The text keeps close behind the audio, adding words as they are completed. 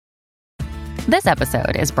This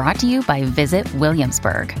episode is brought to you by Visit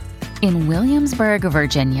Williamsburg. In Williamsburg,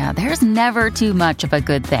 Virginia, there's never too much of a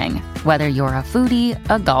good thing. Whether you're a foodie,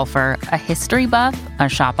 a golfer, a history buff, a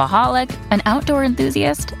shopaholic, an outdoor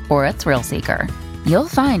enthusiast, or a thrill seeker, you'll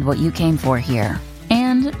find what you came for here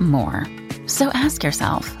and more. So ask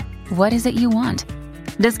yourself, what is it you want?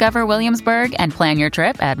 Discover Williamsburg and plan your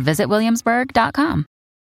trip at visitwilliamsburg.com.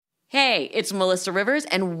 Hey, it's Melissa Rivers,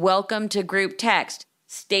 and welcome to Group Text.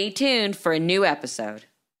 Stay tuned for a new episode.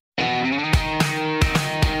 Hey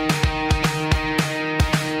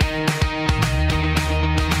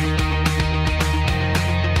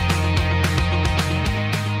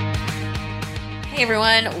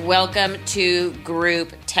everyone, welcome to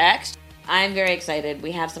Group Text. I'm very excited.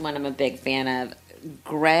 We have someone I'm a big fan of,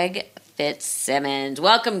 Greg Fitzsimmons.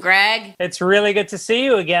 Welcome, Greg. It's really good to see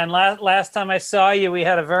you again. Last time I saw you, we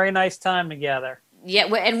had a very nice time together. Yeah,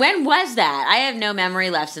 and when was that? I have no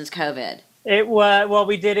memory left since COVID. It was, well,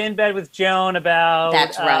 we did In Bed with Joan about...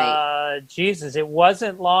 That's right. Jesus, it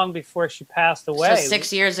wasn't long before she passed away. So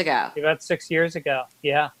 6 years ago. About 6 years ago,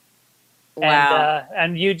 yeah. Wow.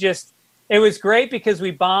 And you just... It was great because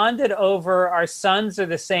we bonded over our sons are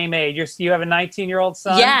the same age. You have a 19-year-old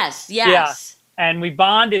son? Yes. Yeah. And we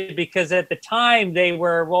bonded because at the time they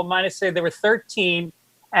were, well, might I say they were 13.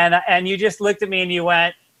 And you just looked at me and you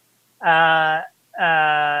went,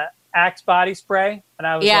 Axe body spray? And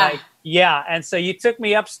I was like, yeah. And so you took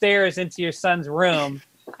me upstairs into your son's room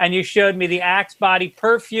and you showed me the Axe body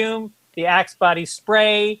perfume, the Axe body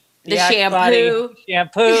spray, the shampoo.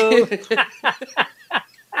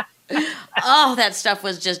 Oh, that stuff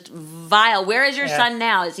was just vile. Where is your son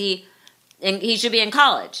now? Is he should be in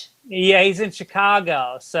college. Yeah, he's in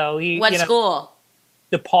Chicago. So what school?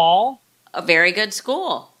 DePaul. A very good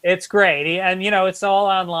school. It's great. It's all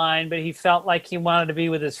online, but he felt like he wanted to be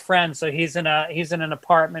with his friends. So he's in an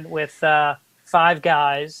apartment with 5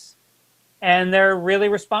 guys, and they're really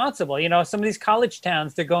responsible. Some of these college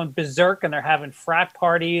towns, they're going berserk and they're having frat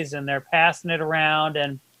parties and they're passing it around,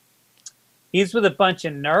 and he's with a bunch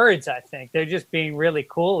of nerds, I think. They're just being really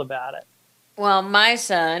cool about it. Well, my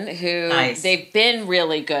son, they've been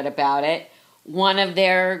really good about it. One of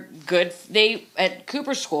their at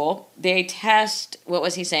Cooper School, they test, what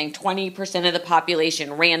was he saying, 20% of the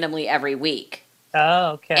population randomly every week. Oh,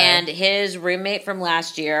 okay. And his roommate from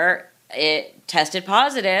last year, it tested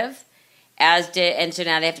positive, and so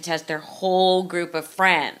now they have to test their whole group of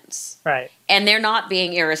friends. Right. And they're not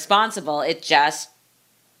being irresponsible. It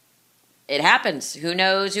happens. Who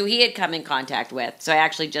knows who he had come in contact with. So I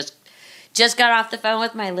actually just got off the phone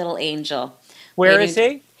with my little angel. Where is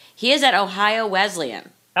he? He is at Ohio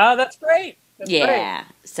Wesleyan. Oh, that's great. Yeah.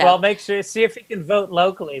 So, well, make sure, see if he can vote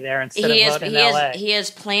locally there instead of voting in L.A. He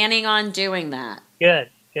is planning on doing that.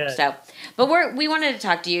 Good. So, but we wanted to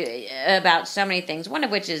talk to you about so many things, one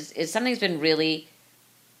of which is something that's been really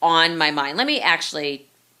on my mind. Let me actually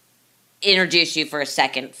introduce you for a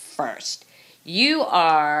second first. You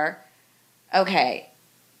are... Okay,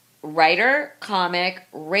 writer, comic,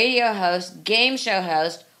 radio host, game show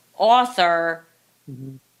host, author.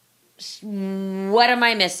 Mm-hmm. What am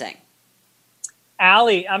I missing?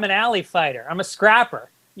 I'm an alley fighter. I'm a scrapper.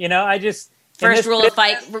 First rule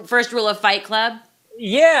of Fight Club?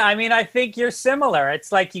 Yeah, I think you're similar.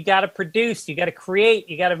 It's like you got to produce, you got to create,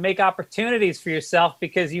 you got to make opportunities for yourself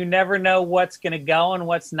because you never know what's going to go and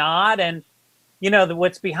what's not. And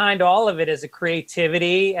what's behind all of it is a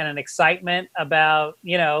creativity and an excitement about,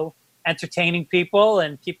 entertaining people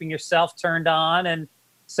and keeping yourself turned on. And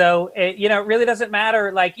so, it really doesn't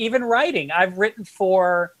matter. Like even writing, I've written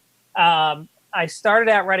for, I started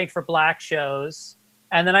out writing for Black shows,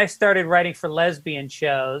 and then I started writing for lesbian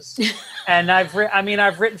shows. And I've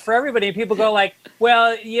written for everybody. And people go like,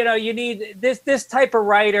 well, you need this type of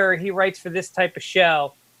writer. He writes for this type of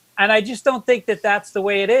show. And I just don't think that that's the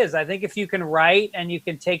way it is. I think if you can write and you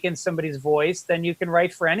can take in somebody's voice, then you can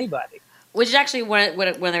write for anybody. Which is actually one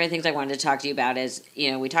of the things I wanted to talk to you about is,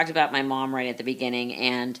 we talked about my mom right at the beginning,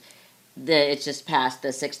 and it's just past the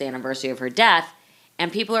 6th anniversary of her death. And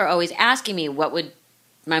people are always asking me, what would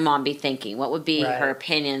my mom be thinking? What would be her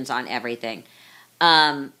opinions on everything?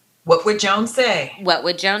 What would Joan say? What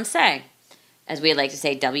would Joan say? As we like to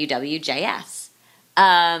say, WWJS.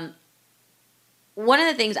 One of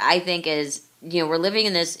the things I think is, we're living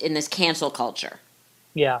in this cancel culture.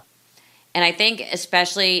 Yeah. And I think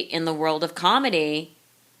especially in the world of comedy,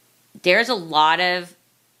 there's a lot of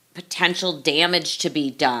potential damage to be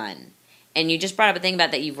done. And you just brought up a thing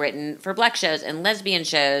about that you've written for Black shows and lesbian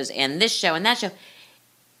shows and this show and that show.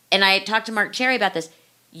 And I talked to Mark Cherry about this.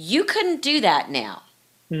 You couldn't do that now.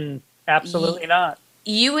 Absolutely not.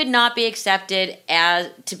 you would not be accepted as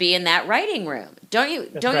to be in that writing room. Don't you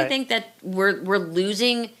think that we're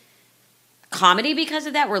losing comedy because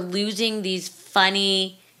of that? We're losing these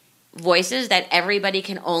funny voices that everybody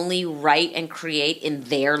can only write and create in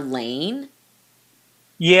their lane.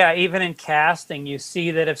 Yeah, even in casting, you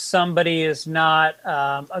see that if somebody is not,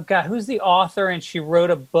 oh God, who's the author? And she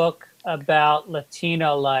wrote a book about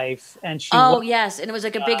Latino life, and she yes, and it was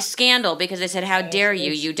like a big scandal because they said, "How dare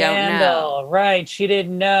you? You don't know." Right? She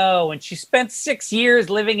didn't know, and she spent 6 years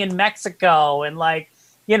living in Mexico, and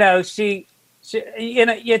she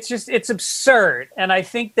it's absurd. And I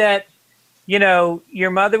think that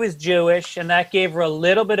your mother was Jewish, and that gave her a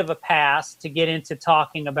little bit of a pass to get into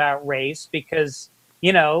talking about race because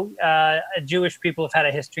Jewish people have had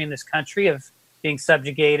a history in this country of being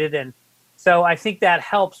subjugated. And so I think that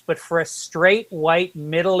helps. But for a straight, white,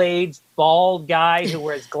 middle-aged, bald guy who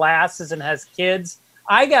wears glasses and has kids,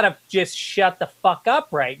 I got to just shut the fuck up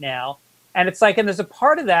right now. And it's like, and there's a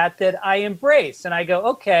part of that I embrace. And I go,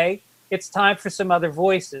 okay, it's time for some other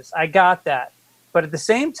voices. I got that. But at the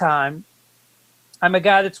same time, I'm a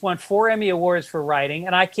guy that's won 4 Emmy Awards for writing,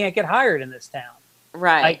 and I can't get hired in this town.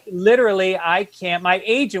 Right. Like, literally, I can't. My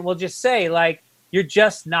agent will just say, like, you're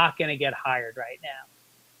just not going to get hired right now.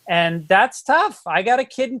 And that's tough. I got a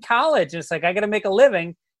kid in college. And it's like, I got to make a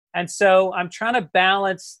living. And so I'm trying to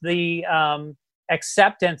balance the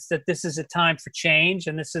acceptance that this is a time for change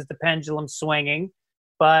and this is the pendulum swinging.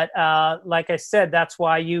 But like I said, that's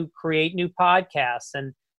why you create new podcasts.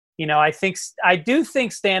 And, I do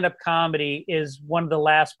think stand-up comedy is one of the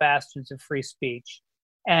last bastions of free speech.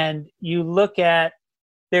 And you look at,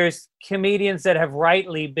 there's comedians that have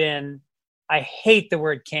rightly been, I hate the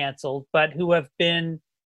word canceled, but who have been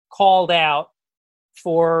called out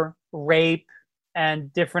for rape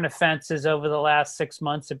and different offenses over the last 6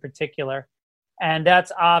 months in particular. And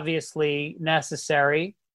that's obviously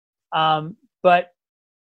necessary. But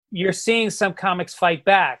you're seeing some comics fight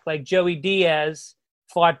back, like Joey Diaz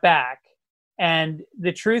fought back. And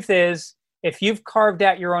the truth is, if you've carved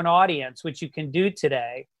out your own audience, which you can do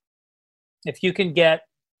today, if you can get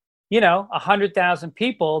 100,000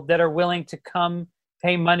 people that are willing to come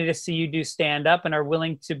pay money to see you do stand-up and are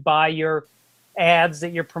willing to buy your ads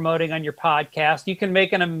that you're promoting on your podcast, you can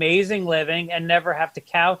make an amazing living and never have to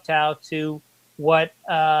kowtow to what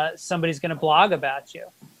somebody's going to blog about you.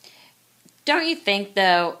 Don't you think,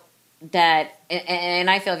 though, that, and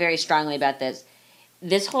I feel very strongly about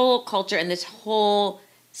this whole culture and this whole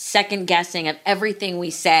second guessing of everything we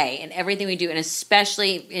say and everything we do, and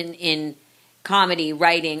especially in comedy,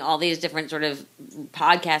 writing, all these different sort of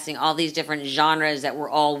podcasting, all these different genres that we're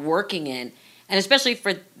all working in. And especially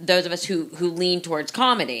for those of us who lean towards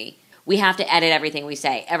comedy, we have to edit everything we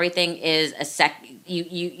say. Everything is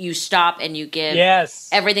you stop and you give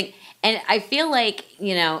everything. And I feel like,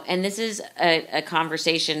 and this is a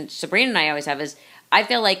conversation Sabrina and I always have, is I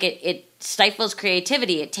feel like it stifles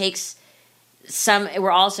creativity. It takes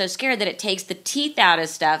we're all so scared that it takes the teeth out of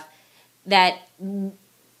stuff that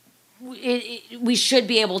we should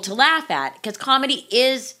be able to laugh at, because comedy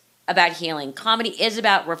is about healing. Comedy is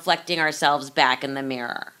about reflecting ourselves back in the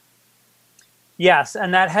mirror. Yes,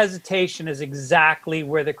 and that hesitation is exactly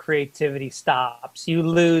where the creativity stops. You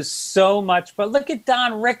lose so much. But look at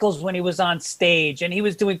Don Rickles when he was on stage and he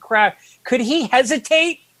was doing crowd. Could he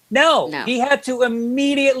hesitate? No. He had to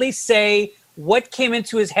immediately say what came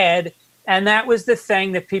into his head, and that was the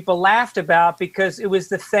thing that people laughed about because it was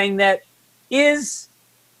the thing that is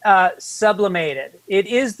sublimated. It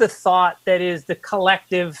is the thought that is the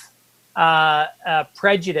collective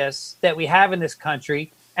prejudice that we have in this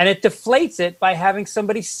country, and it deflates it by having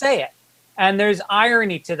somebody say it. And there's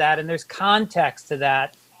irony to that, and there's context to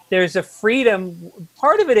that. There's a freedom.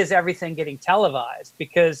 Part of it is everything getting televised,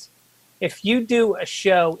 because if you do a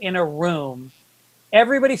show in a room,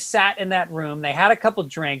 everybody sat in that room, they had a couple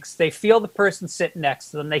drinks, they feel the person sitting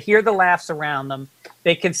next to them, they hear the laughs around them,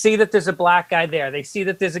 they can see that there's a black guy there, they see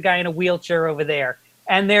that there's a guy in a wheelchair over there,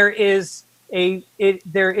 and there is a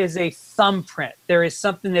thumbprint. There is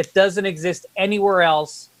something that doesn't exist anywhere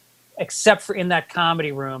else except for in that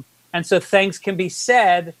comedy room. And so things can be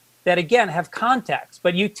said that, again, have context.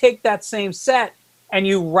 But you take that same set and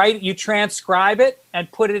you transcribe it and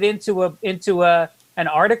put it into an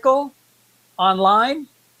article online,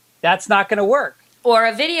 that's not going to work. Or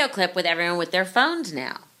a video clip with everyone with their phones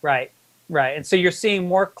now. Right. And so you're seeing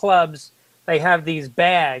more clubs, they have these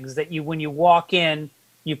bags that when you walk in,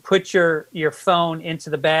 you put your phone into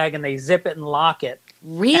the bag and they zip it and lock it.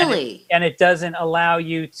 Really? And it doesn't allow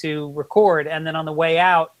you to record. And then on the way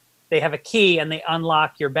out, they have a key and they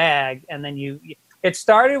unlock your bag. And then it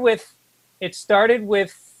started with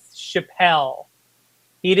Chappelle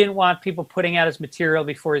He didn't want people putting out his material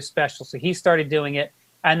before his special, so he started doing it.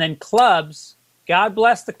 And then clubs, God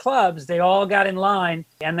bless the clubs, they all got in line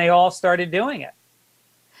and they all started doing it.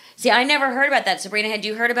 See, I never heard about that. Sabrina, had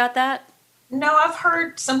you heard about that? No, I've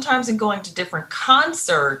heard sometimes in going to different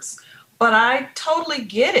concerts, but I totally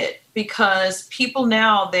get it because people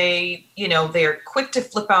now, they're quick to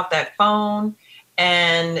flip out that phone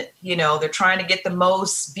and, they're trying to get the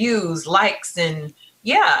most views, likes, and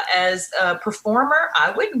yeah, as a performer,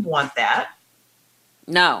 I wouldn't want that.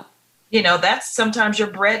 No. That's sometimes your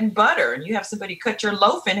bread and butter, and you have somebody cut your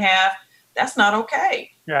loaf in half. That's not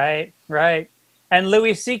okay. Right. And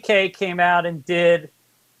Louis C.K. came out and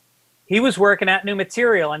he was working at new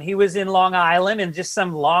material, and he was in Long Island in just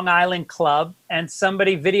some Long Island club, and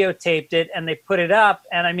somebody videotaped it and they put it up.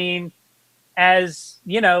 And I mean, as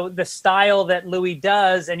the style that Louis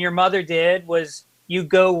does and your mother did was you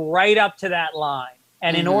go right up to that line.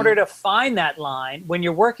 And in order to find that line, when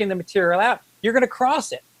you're working the material out, you're going to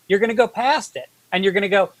cross it. You're going to go past it. And you're going to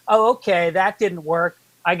go, oh, okay, that didn't work.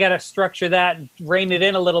 I got to structure that and rein it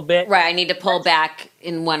in a little bit. Right. I need to pull back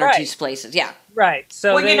in one or two places. Yeah. Right.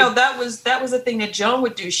 So that was the thing that Joan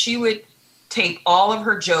would do. She would tape all of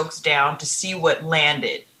her jokes down to see what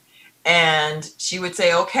landed. And she would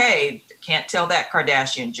say, okay, can't tell that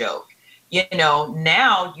Kardashian joke.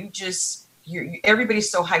 Now everybody's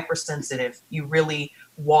so hypersensitive. You really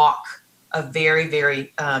walk a very,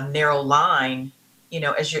 very narrow line,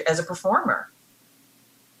 as a performer.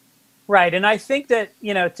 Right. And I think that,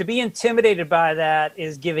 to be intimidated by that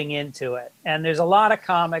is giving into it. And there's a lot of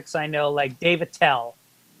comics I know, like Dave Attell,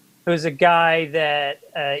 who's a guy that,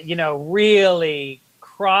 really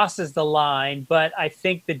crosses the line. But I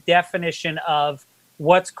think the definition of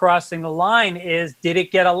what's crossing the line is, did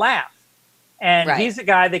it get a laugh? And he's a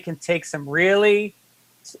guy that can take some really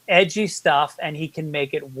edgy stuff and he can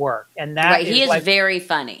make it work. And that he is very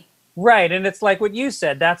funny. Right. And it's like what you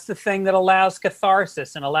said. That's the thing that allows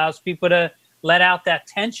catharsis and allows people to let out that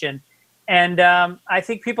tension. And I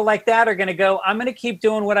think people like that are going to go, I'm going to keep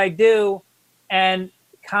doing what I do. And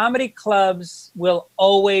comedy clubs will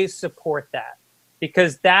always support that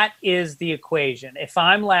because that is the equation. If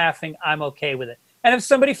I'm laughing, I'm okay with it. And if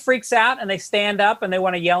somebody freaks out and they stand up and they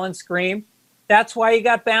want to yell and scream, that's why you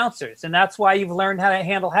got bouncers. And that's why you've learned how to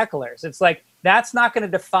handle hecklers. It's like, that's not going to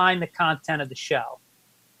define the content of the show.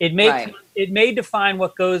 It may define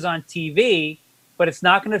what goes on TV, but it's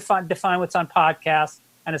not going to define what's on podcasts,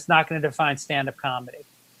 and it's not going to define stand-up comedy.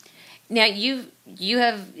 Now you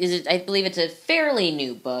have, I believe it's a fairly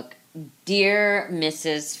new book, Dear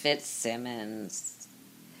Mrs. Fitzsimmons.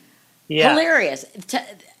 Yeah. Hilarious.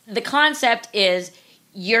 The concept is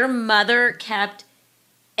your mother kept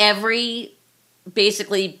every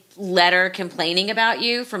basically letter complaining about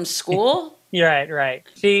you from school. Right.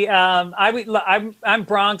 She, I'm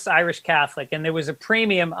Bronx Irish Catholic, and there was a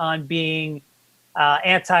premium on being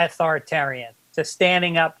anti-authoritarian, to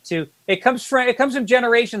standing up to. It comes from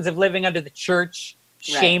generations of living under the church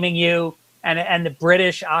shaming you, and the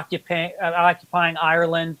British occupying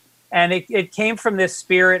Ireland, and it came from this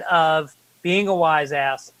spirit of being a wise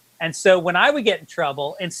ass. And so when I would get in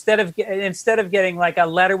trouble, instead of getting like a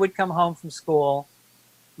letter would come home from school,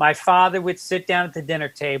 my father would sit down at the dinner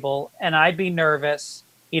table and I'd be nervous.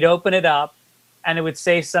 He'd open it up and it would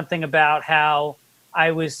say something about how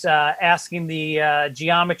I was asking the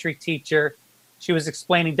geometry teacher. She was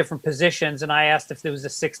explaining different positions and I asked if there was a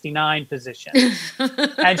 69 position.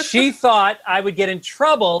 And she thought I would get in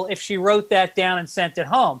trouble if she wrote that down and sent it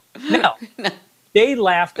home. No. They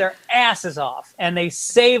laughed their asses off and they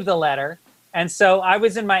saved the letter. And so I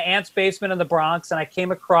was in my aunt's basement in the Bronx and I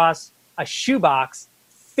came across a shoebox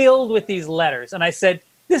filled with these letters. And I said,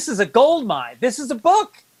 this is a gold mine. This is a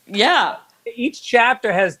book. Yeah. Each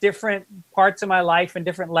chapter has different parts of my life and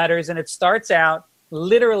different letters. And it starts out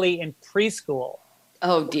literally in preschool.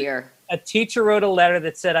 Oh, dear. A teacher wrote a letter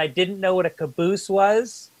that said, I didn't know what a caboose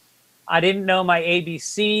was. I didn't know my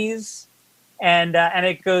ABCs. And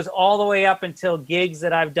it goes all the way up until gigs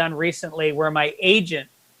that I've done recently where my agent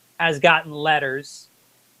has gotten letters.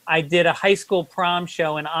 I did a high school prom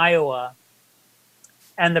show in Iowa,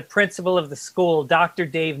 and the principal of the school, Dr.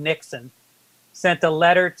 Dave Nixon, sent a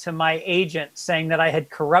letter to my agent saying that I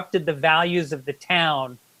had corrupted the values of the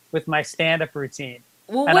town with my stand-up routine.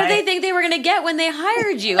 Well, what did they think they were going to get when they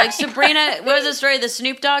hired you? Like Sabrina, what was the story? The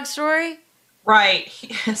Snoop Dogg story? Right.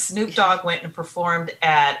 Snoop Dogg went and performed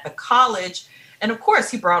at a college. And of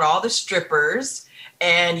course, he brought all the strippers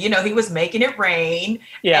and, he was making it rain.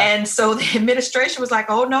 Yeah. And so the administration was like,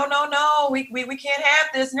 oh, no, we can't have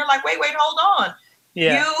this. And they're like, wait, hold on.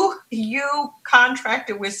 Yeah. You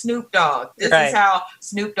contracted with Snoop Dogg. This is how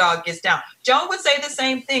Snoop Dogg gets down. Joan would say the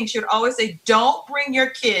same thing. She would always say, don't bring your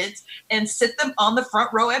kids and sit them on the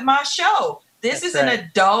front row at my show. This is an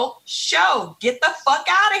adult show. Get the fuck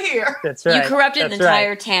out of here. That's right. You corrupted an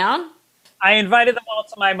entire town? I invited them all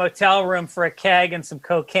to my motel room for a keg and some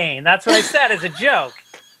cocaine. That's what I said as a joke.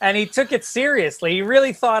 And he took it seriously. He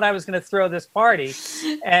really thought I was going to throw this party.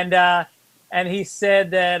 And he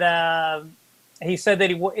said that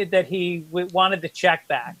he wanted the check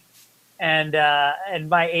back. And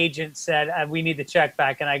my agent said, we need the check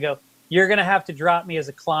back. And I go, you're going to have to drop me as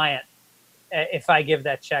a client if I give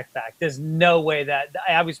that check back. There's no way that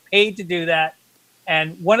I was paid to do that.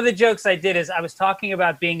 And one of the jokes I did is I was talking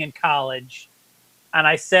about being in college, and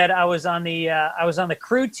I said I was on the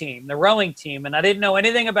crew team, the rowing team, and I didn't know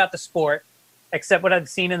anything about the sport except what I'd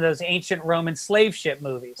seen in those ancient Roman slave ship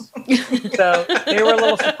movies. So they were a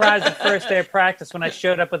little surprised the first day of practice when I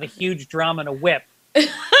showed up with a huge drum and a whip.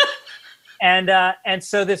 And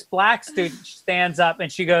so this black student stands up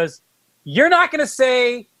and she goes, "You're not going to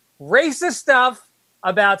say racist stuff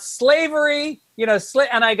about slavery,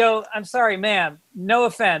 and I go, "I'm sorry, ma'am, no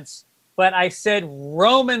offense, but I said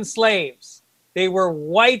Roman slaves. They were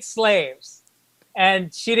white slaves."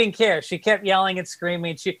 And she didn't care. She kept yelling and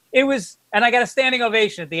screaming. And I got a standing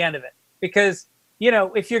ovation at the end of it because,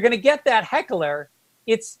 if you're going to get that heckler,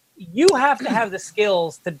 you have to have the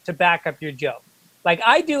skills to back up your joke. Like,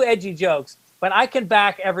 I do edgy jokes, but I can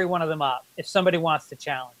back every one of them up if somebody wants to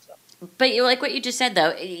challenge them. But you like what you just said,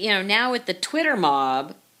 though. Now with the Twitter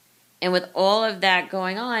mob and with all of that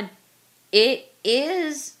going on, it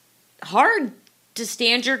is hard to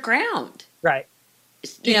stand your ground. Right.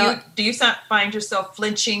 Do you find yourself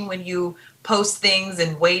flinching when you post things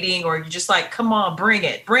and waiting, or you just like, come on, bring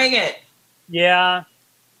it? Yeah.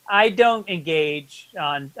 I don't engage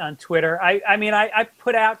on Twitter. I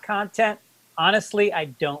put out content. Honestly, I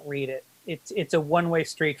don't read it. It's a one-way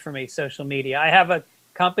street for me, social media. I have a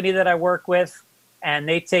company that I work with, and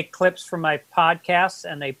they take clips from my podcasts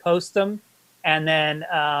and they post them. And then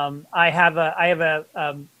I have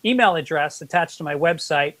a email address attached to my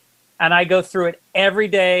website, and I go through it every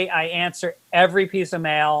day. I answer every piece of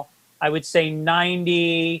mail. I would say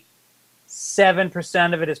 97%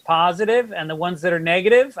 of it is positive, and the ones that are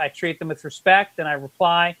negative, I treat them with respect and I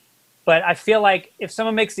reply. But I feel like if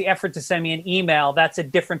someone makes the effort to send me an email, that's a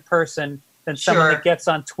different person than someone that gets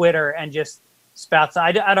on Twitter and just spouts.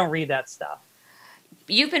 I don't read that stuff.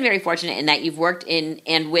 You've been very fortunate in that you've worked in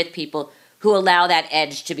and with people who allow that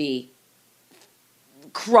edge to be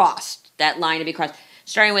crossed, that line to be crossed,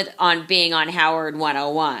 starting with being on Howard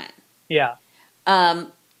 101. Yeah.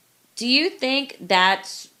 Do you think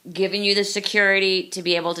that's given you the security to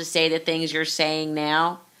be able to say the things you're saying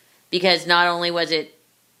now? Because not only was it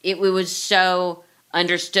was so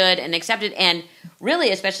understood and accepted, and really,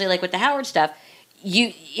 especially like with the Howard stuff,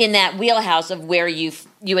 you in that wheelhouse of where you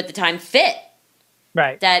at the time fit.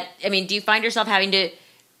 Right. Do you find yourself having to,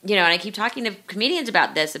 and I keep talking to comedians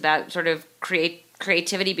about this, about sort of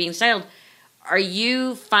creativity being stifled. Are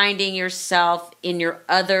you finding yourself in your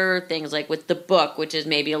other things, like with the book, which is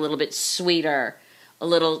maybe a little bit sweeter, a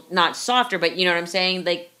little not softer, but you know what I'm saying?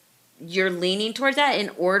 Like, you're leaning towards that in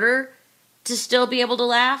order to still be able to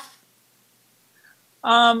laugh?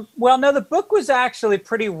 Well, no, the book was actually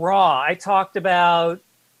pretty raw. I talked about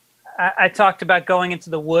going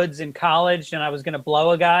into the woods in college, and I was going to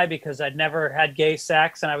blow a guy because I'd never had gay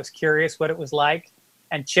sex, and I was curious what it was like,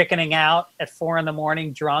 and chickening out at 4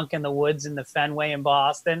 a.m. drunk in the woods in the Fenway in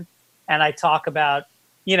Boston. And I talk about,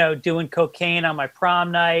 doing cocaine on my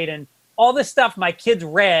prom night and all this stuff my kids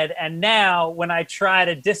read. And now when I try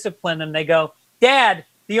to discipline them, they go, "Dad,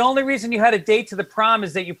 the only reason you had a date to the prom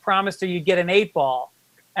is that you promised her you'd get an 8-ball.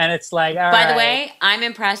 And it's like, all right. By the way, I'm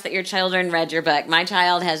impressed that your children read your book. My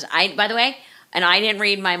child has, and I didn't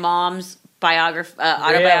read my mom's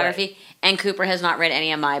autobiography, and Cooper has not read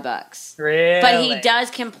any of my books. Really? But he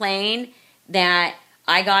does complain that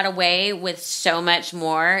I got away with so much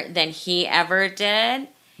more than he ever did.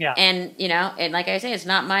 Yeah. And, and like I say, it's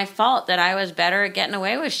not my fault that I was better at getting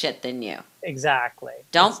away with shit than you. Exactly.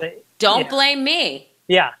 Don't blame me.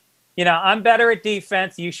 Yeah. I'm better at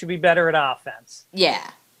defense. You should be better at offense. Yeah.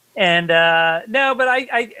 And no, but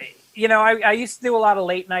I used to do a lot of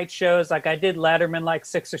late night shows. Like, I did Letterman like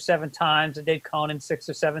 6 or 7 times. I did Conan 6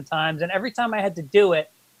 or 7 times. And every time I had to do it,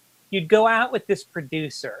 you'd go out with this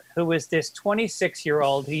producer who was this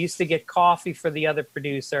 26-year-old who used to get coffee for the other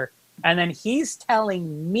producer. And then he's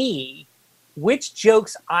telling me which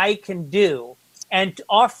jokes I can do and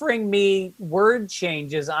offering me word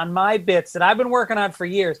changes on my bits that I've been working on for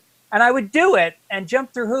years. And I would do it and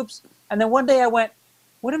jump through hoops. And then one day I went,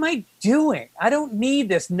 what am I doing? I don't need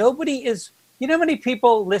this. Nobody is, you know how many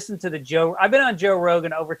people listen to I've been on Joe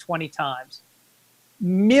Rogan over 20 times.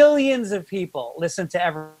 Millions of people listen to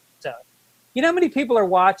every episode. You know how many people are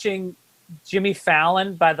watching Jimmy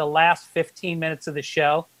Fallon by the last 15 minutes of the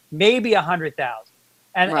show? Maybe 100,000.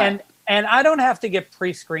 And I don't have to get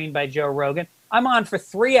pre-screened by Joe Rogan. I'm on for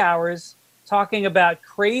 3 hours talking about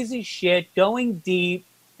crazy shit, going deep,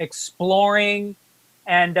 exploring.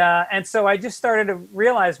 And so I just started to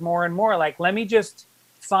realize more and more, like, let me just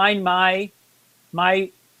find my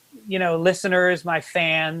listeners, my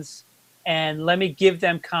fans, and let me give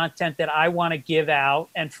them content that I want to give out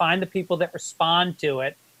and find the people that respond to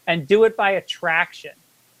it and do it by attraction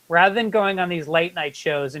rather than going on these late night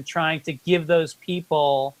shows and trying to give those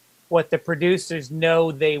people what the producers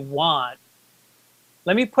know they want.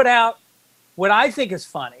 Let me put out what I think is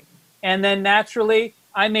funny. And then naturally,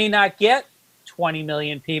 I may not get 20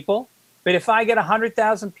 million people, but if I get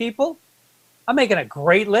 100,000 people, I'm making a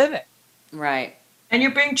great living. Right. And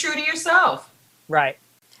you're being true to yourself. Right.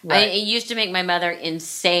 Right. It used to make my mother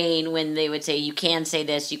insane when they would say, you can say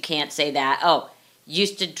this, you can't say that. Oh,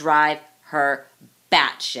 used to drive her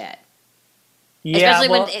batshit. Yeah, especially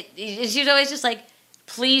when she was always just like,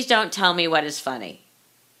 please don't tell me what is funny.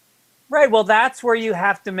 Right. Well, that's where you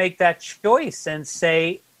have to make that choice and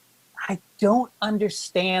say, I don't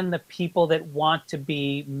understand the people that want to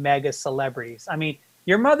be mega celebrities. I mean,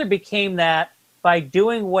 your mother became that by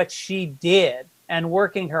doing what she did and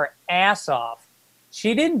working her ass off.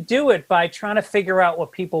 She didn't do it by trying to figure out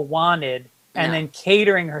what people wanted and then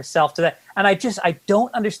catering herself to that. And I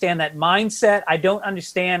don't understand that mindset. I don't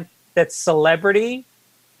understand that celebrity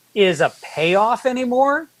is a payoff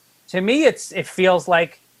anymore. To me, it feels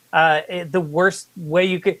like the worst way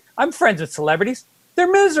you could. I'm friends with celebrities.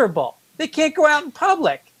 They're miserable. They can't go out in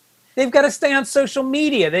public. They've got to stay on social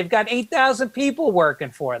media. They've got 8,000 people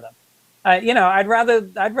working for them. I'd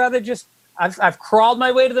rather just. I've crawled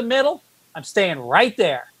my way to the middle. I'm staying right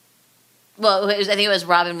there. Well, I think it was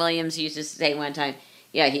Robin Williams who used to say one time,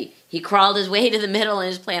 yeah, he crawled his way to the middle and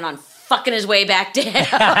is planning on fucking his way back down.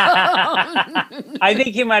 I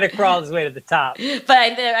think he might have crawled his way to the top. But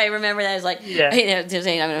I remember that I was like,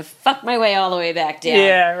 saying I'm going to fuck my way all the way back down.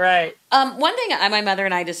 Yeah, right. One thing my mother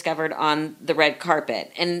and I discovered on the red carpet,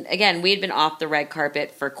 and again, we had been off the red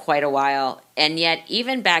carpet for quite a while, and yet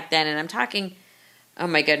even back then, and I'm talking, oh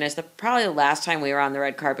my goodness, probably the last time we were on the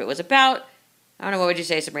red carpet was about, I don't know, what would you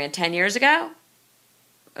say, Sabrina, 10 years ago?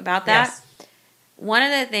 About that? Yes. One of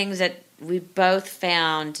the things that we both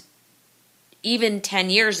found even 10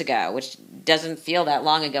 years ago, which doesn't feel that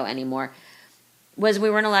long ago anymore, was we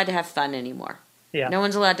weren't allowed to have fun anymore. Yeah. No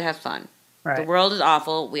one's allowed to have fun. Right. The world is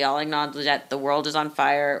awful. We all acknowledge that. The world is on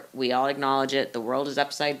fire. We all acknowledge it. The world is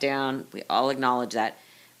upside down. We all acknowledge that.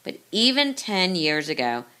 But even 10 years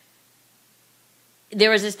ago, there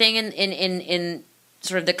was this thing in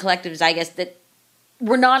sort of the collective zeitgeist that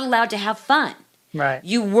we're not allowed to have fun. Right.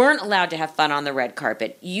 You weren't allowed to have fun on the red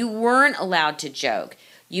carpet. You weren't allowed to joke.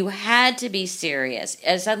 You had to be serious.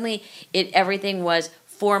 And suddenly, everything was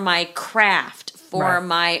for my craft, for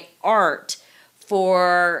my art,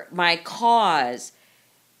 for my cause.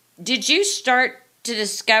 Did you start to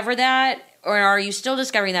discover that, or are you still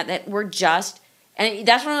discovering that we're just? And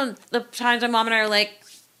that's one of the times my mom and I are like,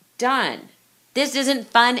 done. This isn't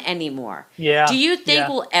fun anymore. Yeah. Do you think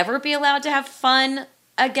we'll ever be allowed to have fun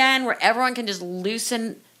again, where everyone can just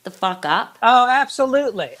loosen the fuck up? Oh,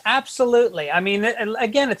 absolutely. Absolutely. I mean,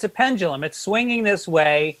 again, it's a pendulum. It's swinging this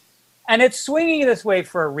way, and it's swinging this way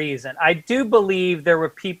for a reason. I do believe there were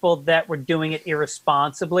people that were doing it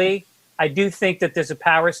irresponsibly. I do think that there's a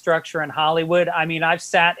power structure in Hollywood. I mean, I've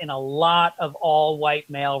sat in a lot of all-white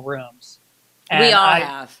male rooms. We all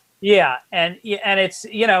have. Yeah, and it's,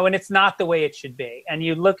 and it's not the way it should be. And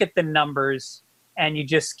you look at the numbers, and you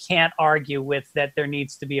just can't argue with that there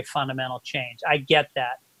needs to be a fundamental change. I get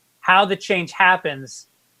that. How the change happens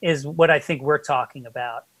is what I think we're talking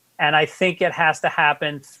about. And I think it has to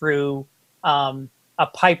happen through a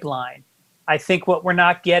pipeline. I think what we're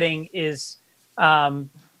not getting is,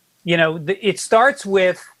 it starts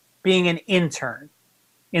with being an intern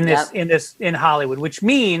in Hollywood, which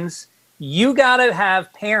means you got to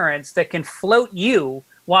have parents that can float you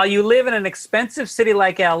while you live in an expensive city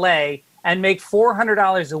like LA and make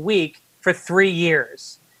 $400 a week for 3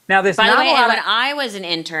 years. Now, there's By not the way, a lot when I was an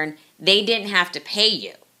intern, they didn't have to pay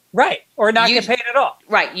you. Right, or not get paid at all.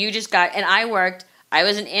 Right, you just got, and I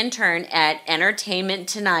was an intern at Entertainment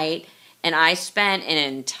Tonight, and I spent an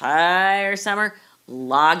entire summer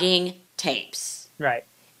logging tapes. Right.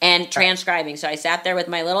 And transcribing. So I sat there with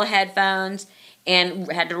my little headphones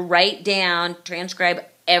and had to write down, transcribe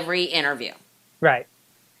every interview. Right.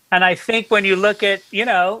 And I think when you look at,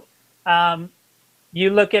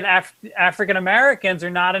 African Americans are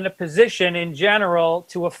not in a position in general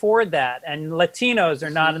to afford that. And Latinos are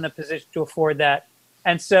not in a position to afford that.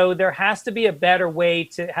 And so there has to be a better way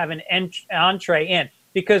to have an entree in.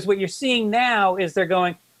 Because what you're seeing now is they're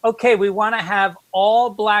going, okay, we want to have all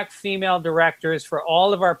Black female directors for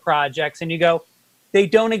all of our projects. And you go, they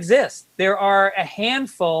don't exist. There are a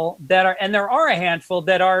handful that are, and there are a handful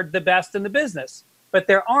that are the best in the business. But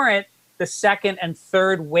there aren't the second and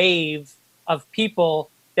third wave of people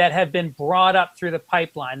that have been brought up through the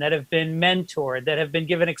pipeline, that have been mentored, that have been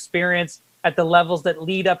given experience at the levels that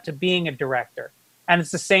lead up to being a director. And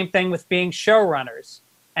it's the same thing with being showrunners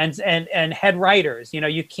and head writers.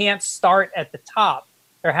 You can't start at the top.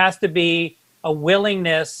 There has to be a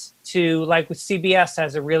willingness to, like with CBS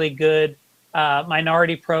has a really good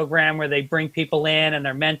minority program where they bring people in and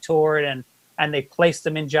they're mentored and they place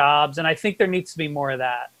them in jobs. And I think there needs to be more of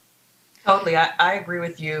that. Totally. I agree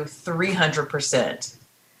with you 300%.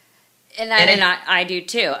 And I do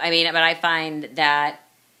too. I mean, but I find that,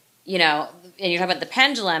 and you're talking about the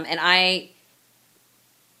pendulum, and I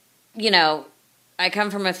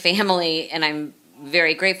come from a family, and I'm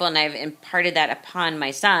very grateful, and I've imparted that upon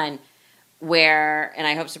my son, where, and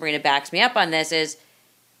I hope Sabrina backs me up on this, is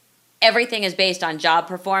everything is based on job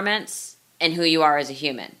performance and who you are as a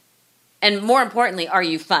human. And more importantly, are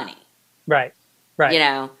you funny? Right.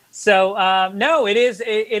 So, no, it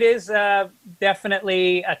is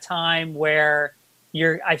definitely a time where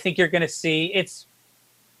I think you're going to see, it's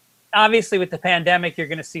obviously with the pandemic, you're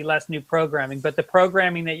going to see less new programming, but the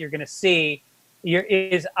programming that you're going to see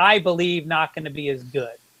is, I believe, not going to be as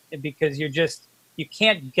good because you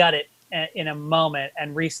can't gut it in a moment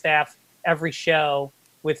and restaff every show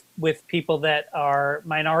with people that are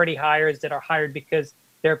minority hires that are hired because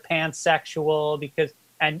they're pansexual,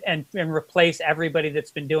 and replace everybody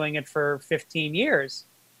that's been doing it for 15 years.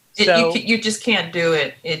 So you just can't do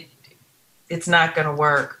it. It's not going to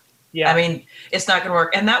work. Yeah. I mean, it's not going to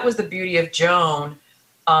work. And that was the beauty of Joan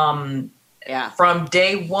from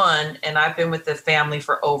day one. And I've been with the family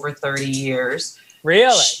for over 30 years.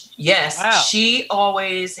 Really? Yes. Wow. She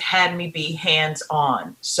always had me be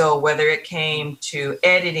hands-on. So whether it came to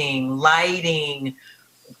editing, lighting,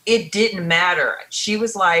 it didn't matter. She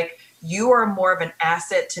was like, you are more of an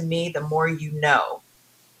asset to me the more you know.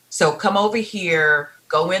 So come over here,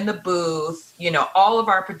 go in the booth. All of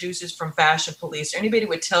our producers from Fashion Police, or anybody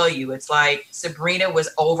would tell you, it's like Sabrina was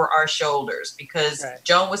over our shoulders because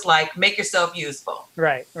Joan was like, make yourself useful.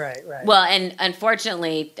 Right. Well, and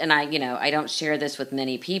unfortunately, and I don't share this with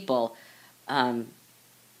many people,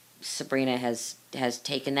 Sabrina has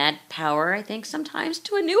taken that power, I think, sometimes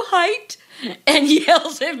to a new height and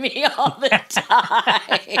yells at me all the time.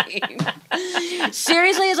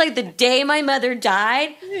 Seriously, it's like the day my mother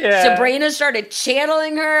died, Sabrina started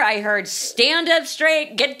channeling her. I heard, stand up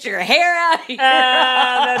straight, get your hair out here.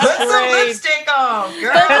 That's Put some lipstick on,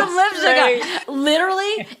 girl. Put some lipstick on.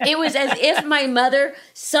 Literally, it was as if my mother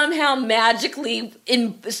somehow magically,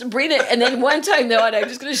 in Sabrina, and then one time, though, and I'm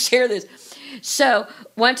just going to share this. So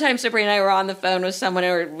one time Sabrina and I were on the phone with someone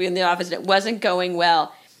in the office and it wasn't going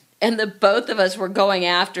well. And the both of us were going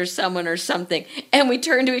after someone or something. And we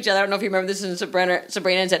turned to each other. I don't know if you remember this, in Sabrina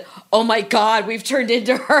and said, oh my God, we've turned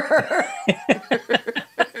into her.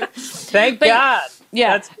 Thank God.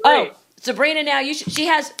 Yeah. That's great. Oh, Sabrina now,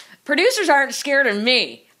 producers aren't scared of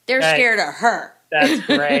me. They're scared of her. That's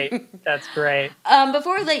great. That's great.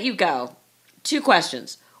 Before I let you go, 2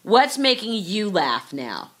 questions. What's making you laugh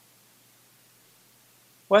now?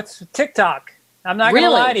 What's TikTok? I'm not going to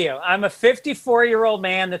lie to you. I'm a 54-year-old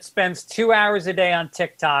man that spends 2 hours a day on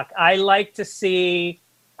TikTok. I like to see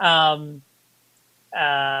rednecks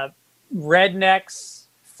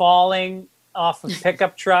falling off of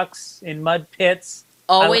pickup trucks in mud pits.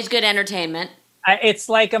 Always good entertainment. It's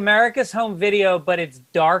like America's Home Video, but it's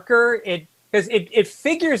darker. Because it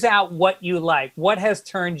figures out what you like, what has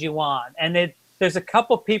turned you on. And there's a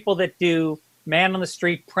couple people that do man on the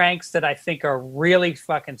street pranks that I think are really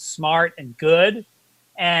fucking smart and good.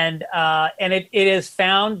 And it has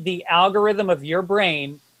found the algorithm of your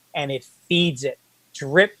brain and it feeds it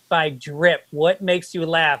drip by drip. What makes you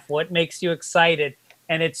laugh? What makes you excited?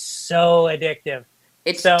 And it's so addictive.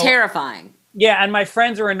 It's terrifying. Yeah. And my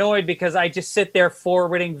friends are annoyed because I just sit there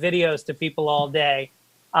forwarding videos to people all day.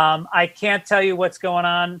 I can't tell you what's going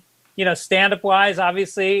on, stand-up wise,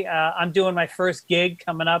 obviously. I'm doing my first gig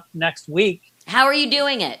coming up next week. How are you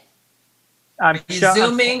doing it? Are you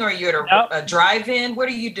Zooming or are you at a drive-in? What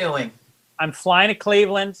are you doing? I'm flying to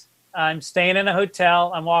Cleveland. I'm staying in a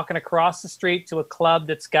hotel. I'm walking across the street to a club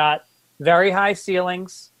that's got very high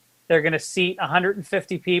ceilings, They're going to seat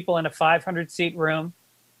 150 people in a 500-seat room.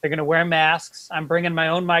 They're going to wear masks. I'm bringing my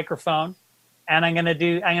own microphone, and I'm going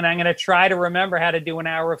to try to remember how to do an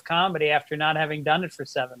hour of comedy after not having done it for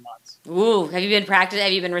 7 months. Ooh, have you been practicing?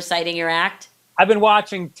 Have you been reciting your act? I've been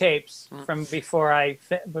watching tapes from before I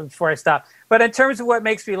stop. But in terms of what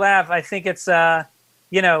makes me laugh, I think it's there's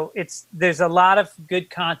a lot of good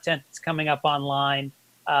content that's coming up online.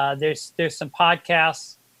 There's some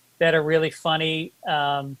podcasts that are really funny.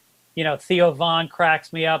 Theo Vaughn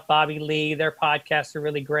cracks me up. Bobby Lee, their podcasts are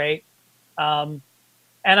really great. And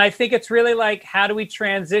I think it's really like, how do we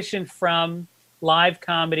transition from live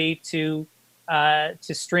comedy to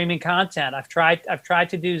streaming content? I've tried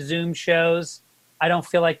to do Zoom shows. I don't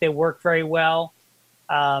feel like they work very well.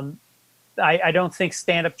 I don't think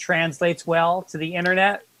stand-up translates well to the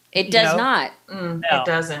internet. It does not. No. It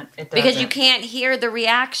doesn't. Because you can't hear the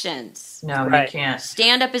reactions. No, right. You can't.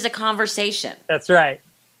 Stand-up is a conversation. That's right.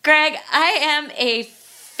 Greg, I am a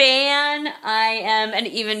fan. I am an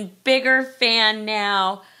even bigger fan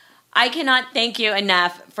now. I cannot thank you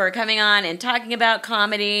enough for coming on and talking about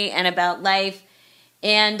comedy and about life.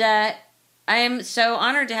 And I am so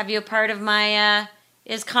honored to have you a part of my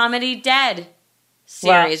Is Comedy Dead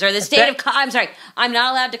series, or the state of I'm sorry, I'm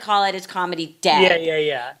not allowed to call it Is Comedy Dead.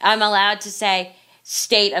 Yeah. I'm allowed to say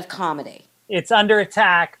state of comedy. It's under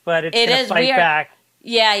attack, but it's going to fight back.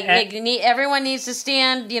 Yeah, everyone needs to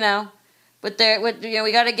stand, we got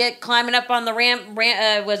to get climbing up on the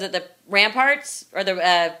was it the ramparts or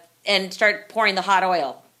and start pouring the hot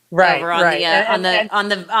oil over on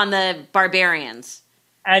the barbarians.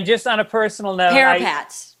 And just on a personal note,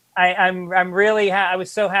 parapets. I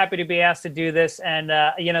was so happy to be asked to do this, and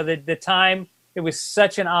the time, it was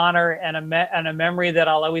such an honor and a memory that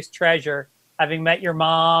I'll always treasure, having met your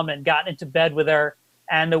mom and gotten into bed with her,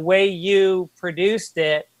 and the way you produced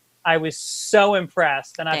it, I was so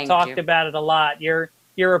impressed, and I've talked about it a lot. You're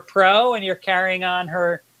a pro, and you're carrying on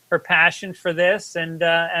her passion for this, and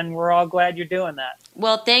we're all glad you're doing that.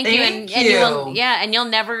 Well, thank you. And you'll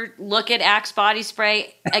never look at Axe body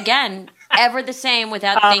spray again ever the same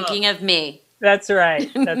without thinking of me. That's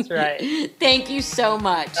right. Thank you so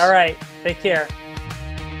much. All right. Take care.